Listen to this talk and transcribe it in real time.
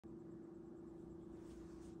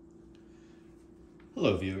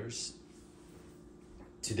Hello viewers.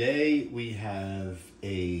 Today we have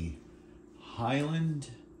a Highland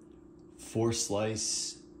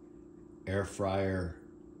 4-slice air fryer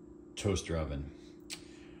toaster oven.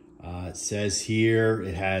 It says here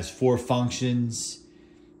it has 4 functions: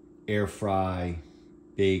 air fry,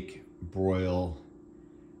 bake, broil,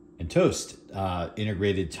 and toast.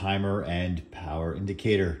 Integrated timer and power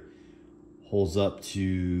indicator. Holds up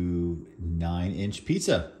to 9-inch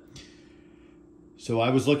pizza. So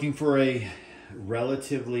I was looking for a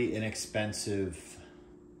relatively inexpensive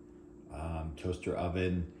toaster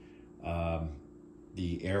oven.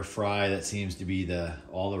 The air fry, that seems to be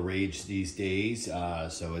all the rage these days.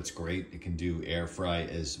 So it's great. It can do air fry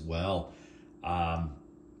as well.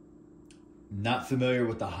 Not familiar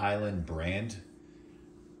with the Highland brand.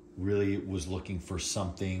 Really was looking for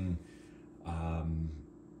something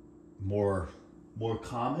more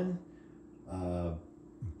common.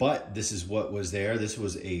 But this is what was there. This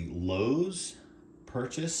was a Lowe's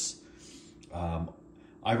purchase.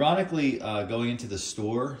 Ironically, going into the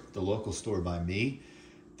store, the local store by me,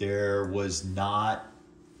 there was not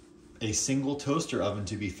a single toaster oven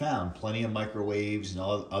to be found. Plenty of microwaves and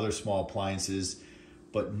all other small appliances,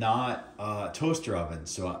 but not a toaster oven.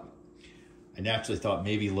 So I naturally thought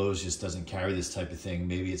maybe Lowe's just doesn't carry this type of thing.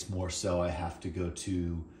 Maybe it's more so I have to go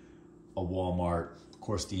to a Walmart, of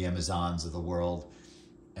course the Amazons of the world,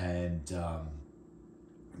 and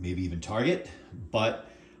maybe even Target. But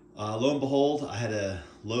lo and behold, I had a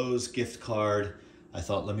Lowe's gift card. I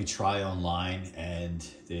thought, let me try online, and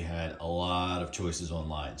they had a lot of choices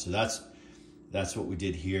online. So that's what we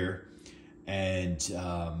did here. And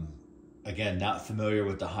again, not familiar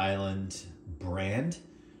with the Highland brand,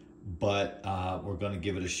 but we're going to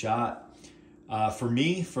give it a shot. For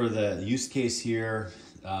me, for the use case here,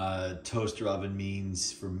 toaster oven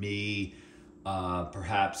means for me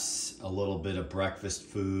perhaps a little bit of breakfast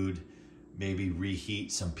food, maybe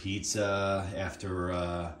reheat some pizza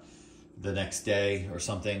after the next day or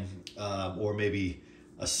something, or maybe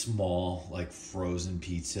a small like frozen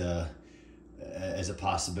pizza as a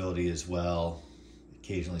possibility as well.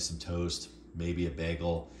 Occasionally some toast, maybe a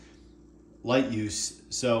bagel. Light use.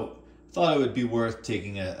 So thought it would be worth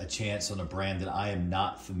taking a chance on a brand that I am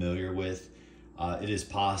not familiar with. It is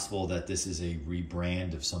possible that this is a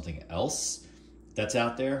rebrand of something else that's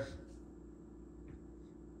out there.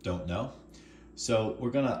 Don't know. So we're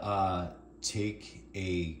gonna take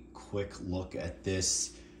a quick look at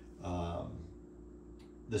this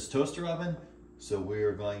this toaster oven. So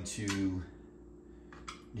we're going to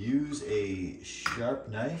use a sharp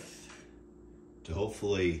knife to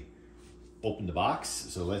hopefully open the box.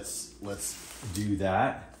 So let's do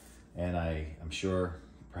that. And I'm sure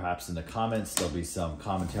perhaps in the comments there'll be some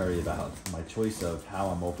commentary about my choice of how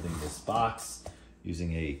I'm opening this box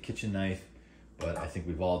using a kitchen knife, but I think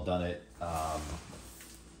we've all done it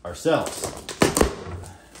ourselves.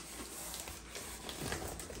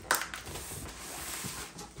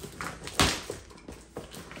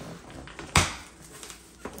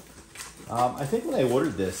 I think when I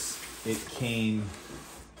ordered this, it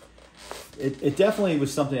definitely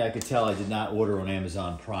was something I could tell I did not order on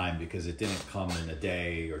Amazon Prime, because it didn't come in a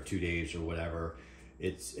day or 2 days or whatever.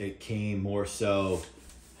 It came more so,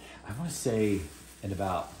 I want to say, in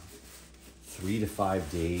about 3 to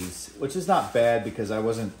 5 days, which is not bad because I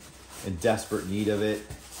wasn't in desperate need of it.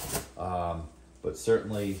 But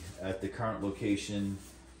certainly at the current location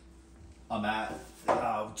I'm at,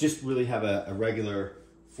 just really have a regular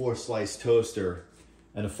 4-slice toaster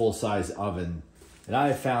and a full-size oven. And I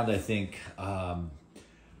have found, I think,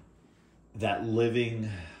 that living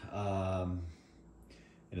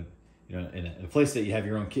in a place that you have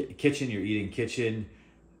your own kitchen, you're eating kitchen,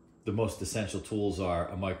 the most essential tools are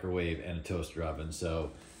a microwave and a toaster oven.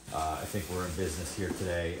 So I think we're in business here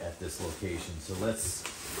today at this location. So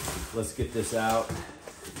let's get this out.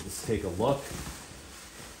 Let's take a look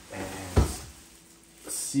and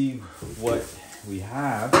see what we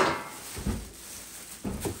have.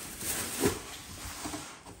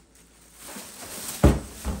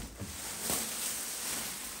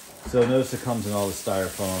 So notice it comes in all the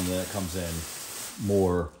styrofoam, then it comes in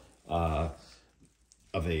more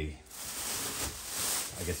of a,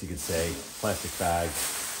 I guess you could say, plastic bag.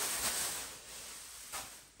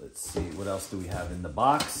 Let's see, what else do we have in the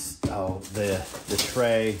box? Oh, the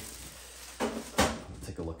tray. I'll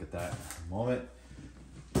take a look at that in a moment.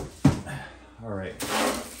 All right,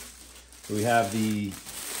 so we have the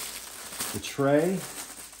tray,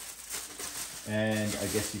 and I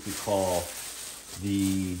guess you could call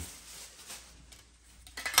the,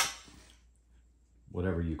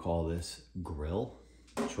 whatever you call this, grill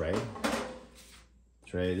tray.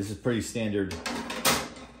 tray. This is pretty standard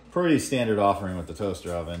offering with the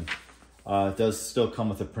toaster oven. It does still come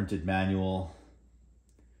with a printed manual.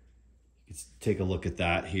 Let's take a look at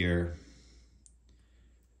that here.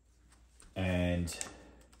 And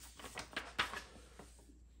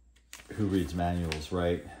who reads manuals,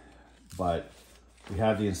 right? But we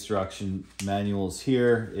have the instruction manuals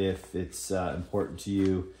here if it's important to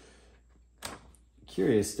you.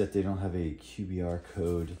 Curious that they don't have a QBR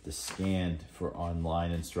code to scan for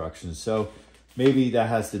online instructions. So maybe that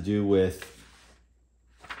has to do with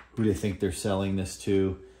who they think they're selling this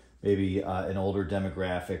to. Maybe an older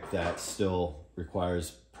demographic that still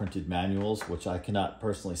requires printed manuals, which I cannot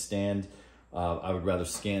personally stand. I would rather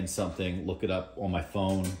scan something, look it up on my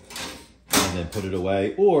phone, and then put it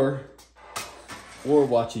away, or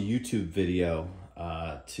watch a YouTube video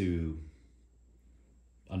to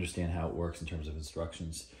understand how it works in terms of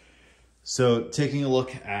instructions. So taking a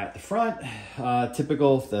look at the front,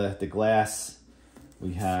 typical, the glass.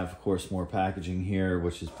 We have, of course, more packaging here,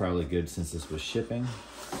 which is probably good since this was shipping.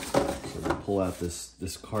 So we'll pull out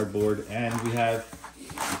this cardboard, and we have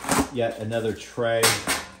yet another tray,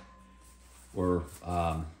 or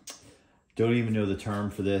don't even know the term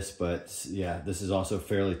for this, but yeah, this is also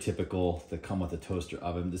fairly typical that come with a toaster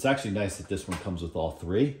oven. It's actually nice that this one comes with all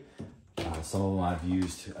three. Some of them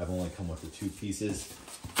I've only come with the 2 pieces.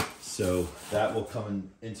 So that will come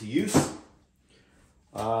into use.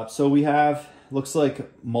 So we have, looks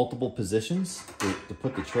like multiple positions to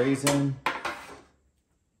put the trays in.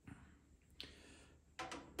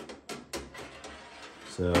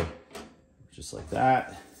 So just like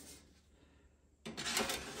that.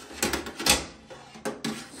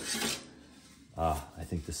 I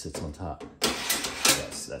think this sits on top.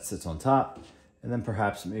 Yes, that sits on top. And then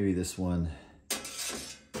perhaps maybe this one.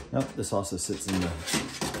 Nope, this also sits in the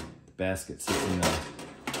basket, sits in the,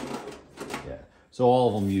 yeah. So all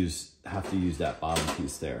of them have to use that bottom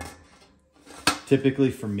piece there. Typically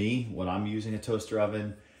for me, when I'm using a toaster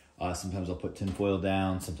oven, sometimes I'll put tinfoil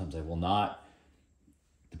down, sometimes I will not.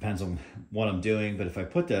 Depends on what I'm doing, but if I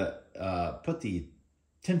put the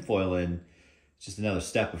tinfoil in, it's just another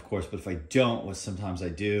step, of course, but if I don't, what sometimes I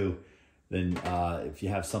do, then if you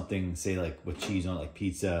have something, say like with cheese on it, like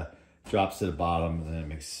pizza, drops to the bottom, and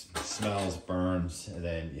then it smells, burns, and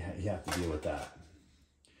then you have to deal with that.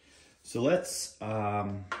 So let's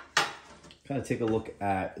kind of take a look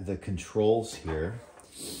at the controls here.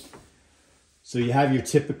 So you have your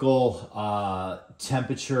typical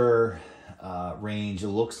temperature range. It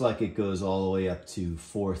looks like it goes all the way up to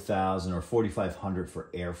 4,000 or 4,500 for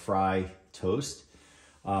air fry toast.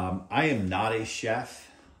 I am not a chef.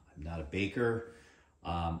 I'm not a baker.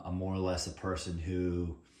 I'm more or less a person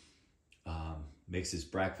who makes his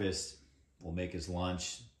breakfast, will make his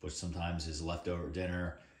lunch, which sometimes is leftover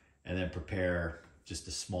dinner, and then prepare just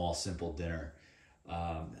a small, simple dinner.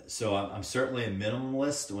 So I'm certainly a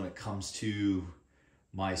minimalist when it comes to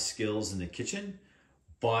my skills in the kitchen.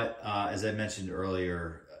 But as I mentioned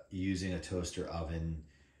earlier, using a toaster oven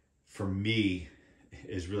for me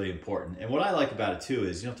is really important. And what I like about it too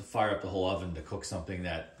is you don't have to fire up the whole oven to cook something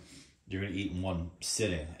that you're gonna eat in one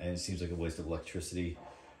sitting, and it seems like a waste of electricity.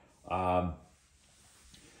 So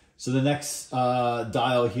the next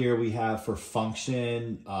dial here we have for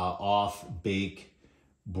function, off, bake,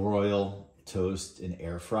 broil, toast, and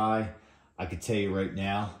air fry. I could tell you right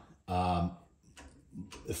now,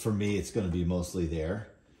 for me, it's gonna be mostly there.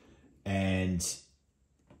 And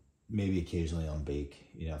maybe occasionally on bake.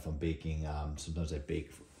 You know, if I'm baking, sometimes I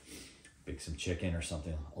bake some chicken or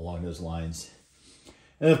something along those lines.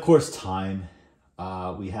 And of course, time.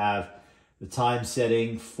 We have the time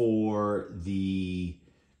setting for the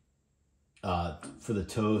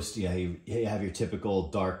toast. Yeah, you have your typical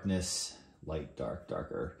darkness, light, dark,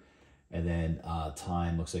 darker, and then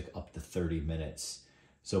time looks like up to 30 minutes.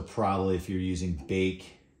 So probably if you're using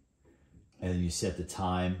bake, and then you set the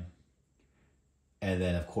time, and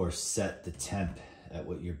then of course set the temp at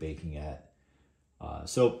what you're baking at.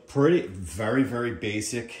 So very, very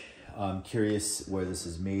basic. I'm curious where this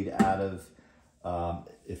is made out of.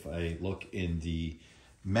 If I look in the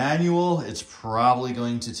manual, it's probably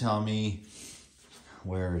going to tell me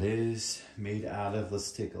where it is made out of.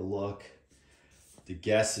 Let's take a look. The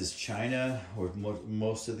guess is China, or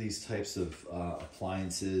most of these types of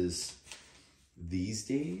appliances these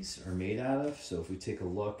days are made out of. So if we take a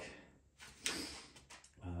look,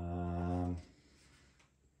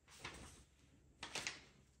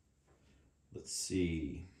 let's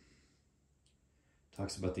see.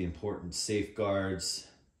 Talks about the important safeguards,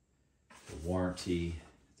 the warranty,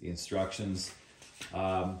 the instructions.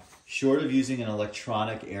 Short of using an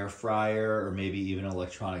electronic air fryer or maybe even an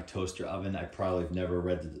electronic toaster oven, I probably have never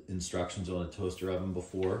read the instructions on a toaster oven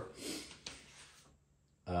before.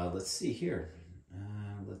 Let's see here.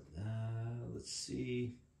 Let's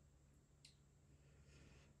see.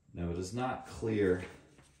 No, it is not clear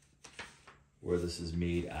where this is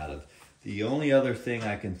made out of. The only other thing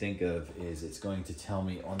I can think of is it's going to tell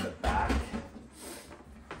me on the back.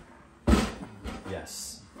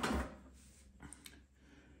 Yes.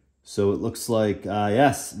 So it looks like,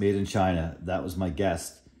 yes, made in China. That was my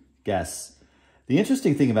guess. The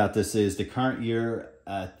interesting thing about this is the current year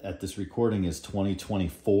at this recording is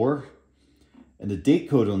 2024. And the date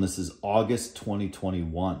code on this is August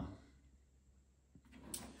 2021.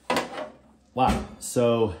 Wow.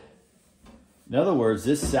 So in other words,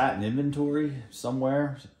 this sat in inventory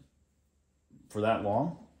somewhere for that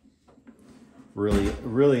long. Really,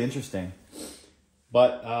 really interesting.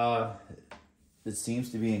 But it seems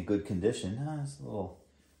to be in good condition. There's a little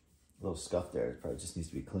scuff there. It probably just needs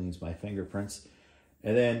to be cleaned. It's my fingerprints.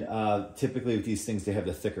 And then typically with these things, they have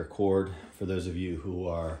the thicker cord. For those of you who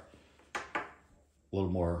are a little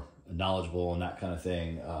more knowledgeable on that kind of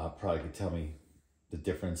thing, probably could tell me the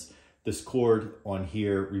difference. This cord on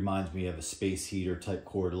here reminds me of a space heater type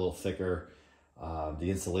cord, a little thicker. The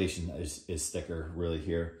insulation is thicker really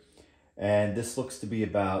here. And this looks to be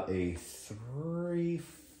about a 3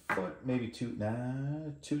 foot, maybe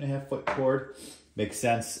 2.5 foot cord. Makes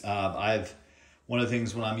sense. One of the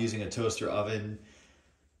things when I'm using a toaster oven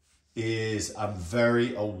is I'm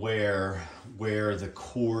very aware where the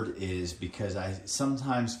cord is, because I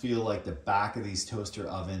sometimes feel like the back of these toaster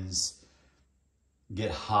ovens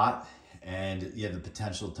get hot and you have the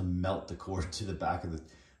potential to melt the cord to the back of the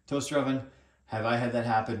toaster oven. Have I had that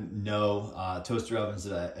happen? No. Toaster ovens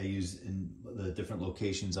that I use in the different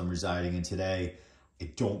locations I'm residing in today, I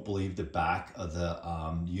don't believe the back of the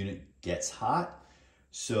unit gets hot.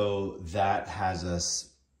 So that has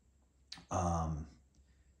us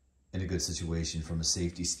in a good situation from a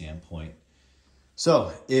safety standpoint.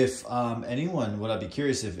 So if anyone, would I be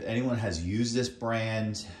curious if anyone has used this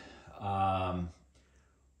brand,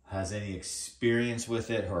 has any experience with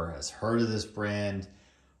it or has heard of this brand,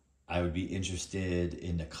 I would be interested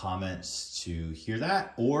in the comments to hear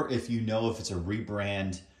that. Or if you know if it's a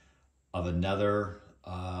rebrand of another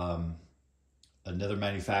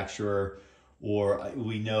manufacturer, or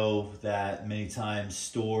we know that many times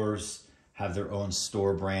stores have their own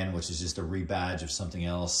store brand, which is just a rebadge of something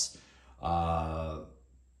else.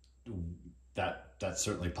 That's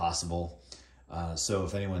certainly possible. So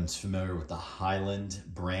if anyone's familiar with the Highland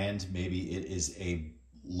brand, maybe it is a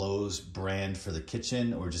Lowe's brand for the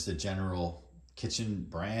kitchen or just a general kitchen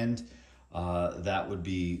brand. That would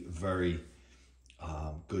be very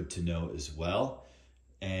good to know as well.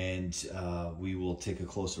 And we will take a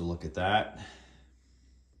closer look at that.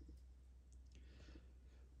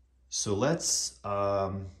 So let's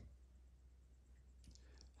hang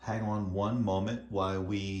on one moment while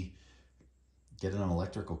we get an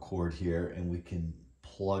electrical cord here and we can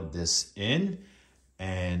plug this in.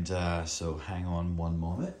 And so hang on one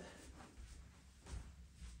moment.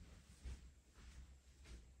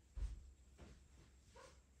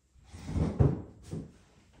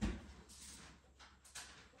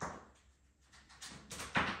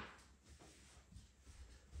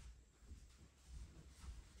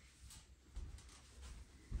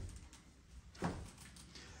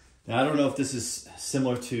 Now, I don't know if this is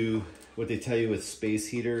similar to what they tell you with space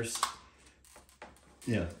heaters.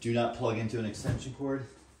 You know, do not plug into an extension cord.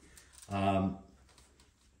 I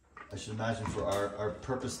should imagine for our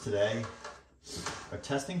purpose today, our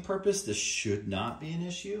testing purpose, this should not be an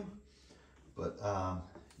issue, but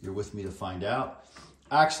you're with me to find out.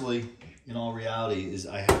 Actually, in all reality, is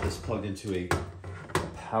I have this plugged into a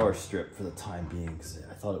power strip for the time being, because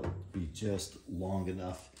I thought it would be just long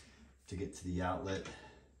enough to get to the outlet.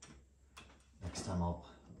 Next time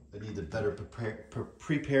I need to better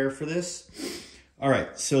prepare for this. All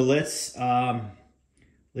right, so let's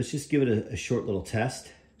just give it a short little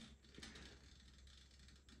test.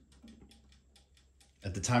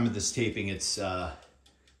 At the time of this taping, it's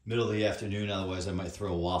middle of the afternoon. Otherwise, I might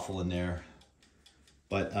throw a waffle in there.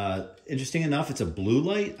 But interesting enough, it's a blue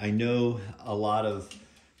light. I know a lot of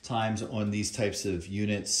times on these types of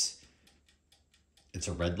units, it's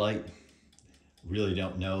a red light. Really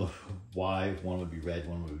don't know why one would be red,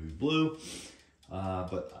 one would be blue,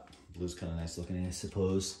 but blue's kind of nice looking, I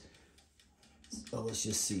suppose. So let's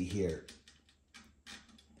just see here.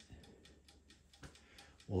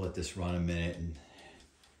 We'll let this run a minute and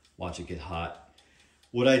watch it get hot.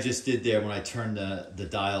 What I just did there when I turned the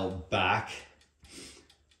dial back,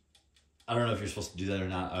 I don't know if you're supposed to do that or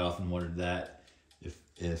not. I often wondered that if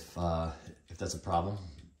that's a problem,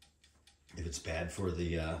 if it's bad for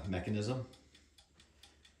the mechanism.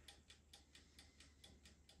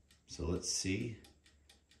 So let's see.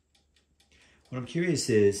 What I'm curious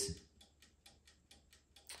is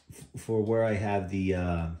for where I have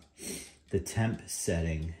the temp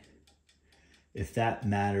setting, if that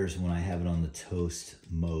matters when I have it on the toast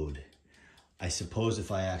mode. I suppose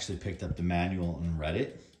if I actually picked up the manual and read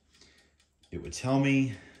it, it would tell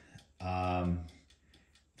me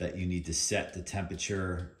that you need to set the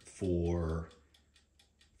temperature for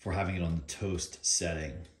having it on the toast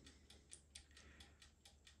setting.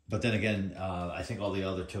 But then again, I think all the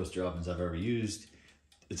other toaster ovens I've ever used,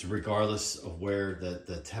 it's regardless of where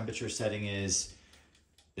the temperature setting is,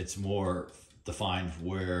 it's more defined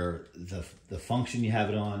where the function you have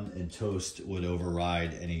it on in toast would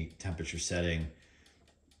override any temperature setting.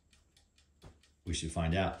 We should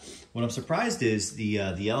find out. What I'm surprised is the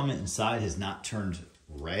element inside has not turned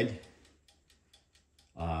red,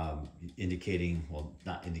 indicating, well,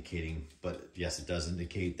 not indicating, but yes, it does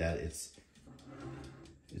indicate that it's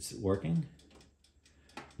working.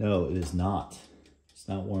 No, it is not. It's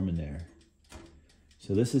not warm in there.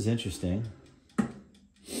 So this is interesting.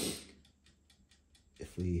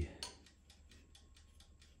 If we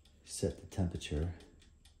set the temperature.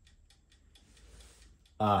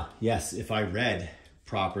 Yes, if I read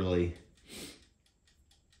properly,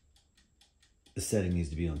 the setting needs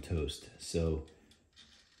to be on toast. So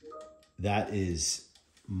that is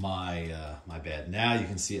my my bad. Now you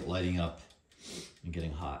can see it lighting up and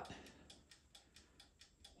getting hot.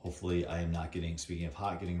 Hopefully I am not getting, speaking of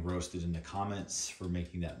hot, getting roasted in the comments for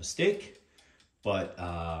making that mistake. But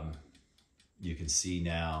you can see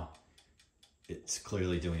now it's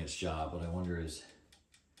clearly doing its job. What I wonder is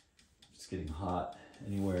if it's getting hot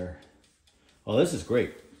anywhere. Oh, this is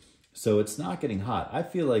great. So it's not getting hot. I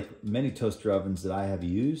feel like many toaster ovens that I have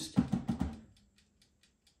used,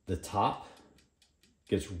 the top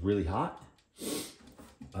gets really hot.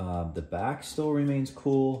 The back still remains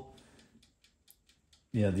cool.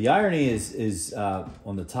 You know, the irony is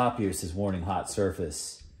on the top here, it says warning hot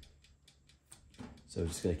surface. So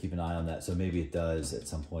just gotta keep an eye on that. So maybe it does at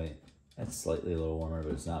some point. That's slightly a little warmer,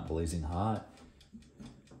 but it's not blazing hot.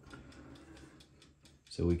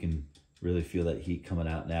 So we can really feel that heat coming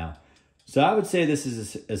out now. So I would say this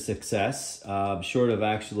is a success, short of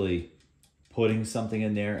actually putting something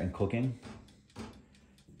in there and cooking,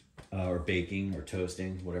 or baking or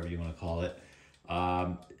toasting, whatever you want to call it.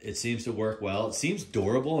 It seems to work well. It seems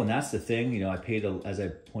durable, and that's the thing. You know, I paid, as I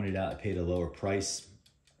pointed out, I paid a lower price.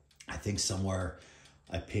 I think somewhere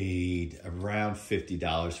I paid around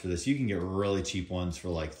 $50 for this. You can get really cheap ones for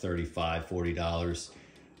like $35, $40.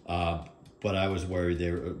 But I was worried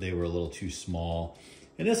they were a little too small.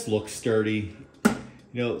 And this looks sturdy.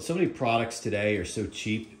 You know, so many products today are so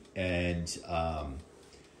cheap and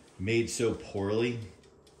made so poorly.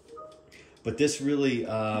 But this really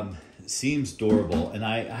seems durable. And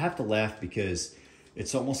I have to laugh because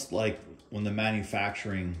it's almost like when the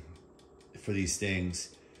manufacturing for these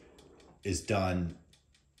things is done,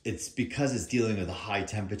 it's because it's dealing with a high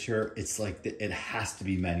temperature. It's like it has to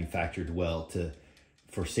be manufactured well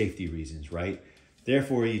for safety reasons, right?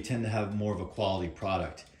 Therefore, you tend to have more of a quality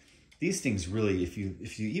product. These things really, if you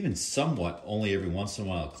even somewhat, only every once in a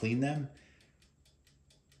while clean them,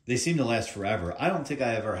 they seem to last forever. I don't think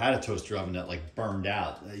I ever had a toaster oven that like burned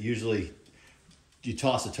out. Usually you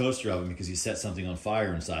toss a toaster oven because you set something on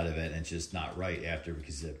fire inside of it and it's just not right after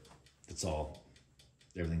because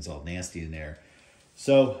everything's all nasty in there.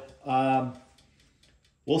 So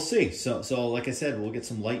we'll see. So like I said, we'll get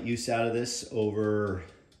some light use out of this over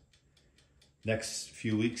next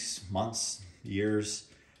few weeks, months, years,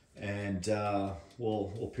 and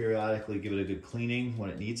we'll periodically give it a good cleaning when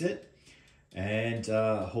it needs it. And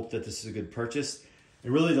hope that this is a good purchase.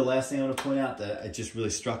 And really the last thing I want to point out that it just really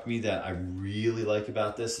struck me that I really like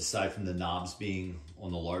about this, aside from the knobs being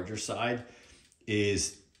on the larger side,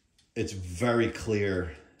 is it's very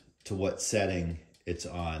clear to what setting it's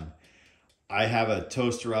on. I have a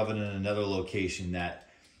toaster oven in another location that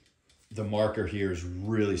the marker here is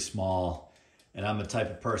really small. And I'm the type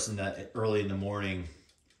of person that early in the morning,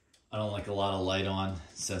 I don't like a lot of light on,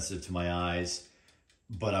 sensitive to my eyes.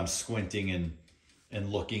 But I'm squinting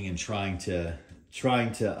and looking and trying to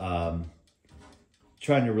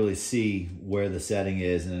really see where the setting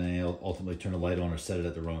is, and then I'll ultimately turn the light on or set it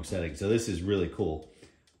at the wrong setting. So this is really cool,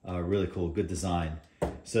 good design.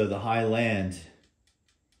 So the Highland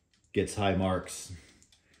gets high marks,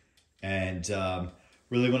 and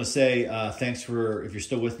really want to say thanks for, if you're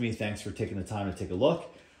still with me, thanks for taking the time to take a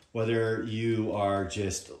look. Whether you are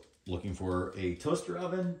just looking for a toaster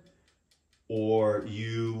oven, or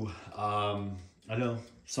you, I know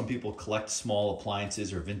some people collect small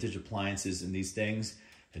appliances or vintage appliances and these things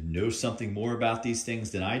and know something more about these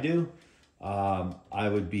things than I do, I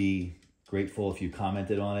would be grateful if you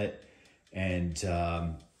commented on it and,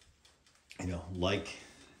 you know, like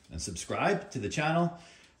and subscribe to the channel.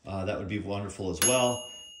 That would be wonderful as well.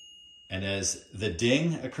 And as the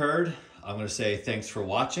ding occurred, I'm going to say thanks for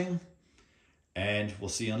watching, and we'll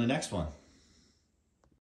see you on the next one.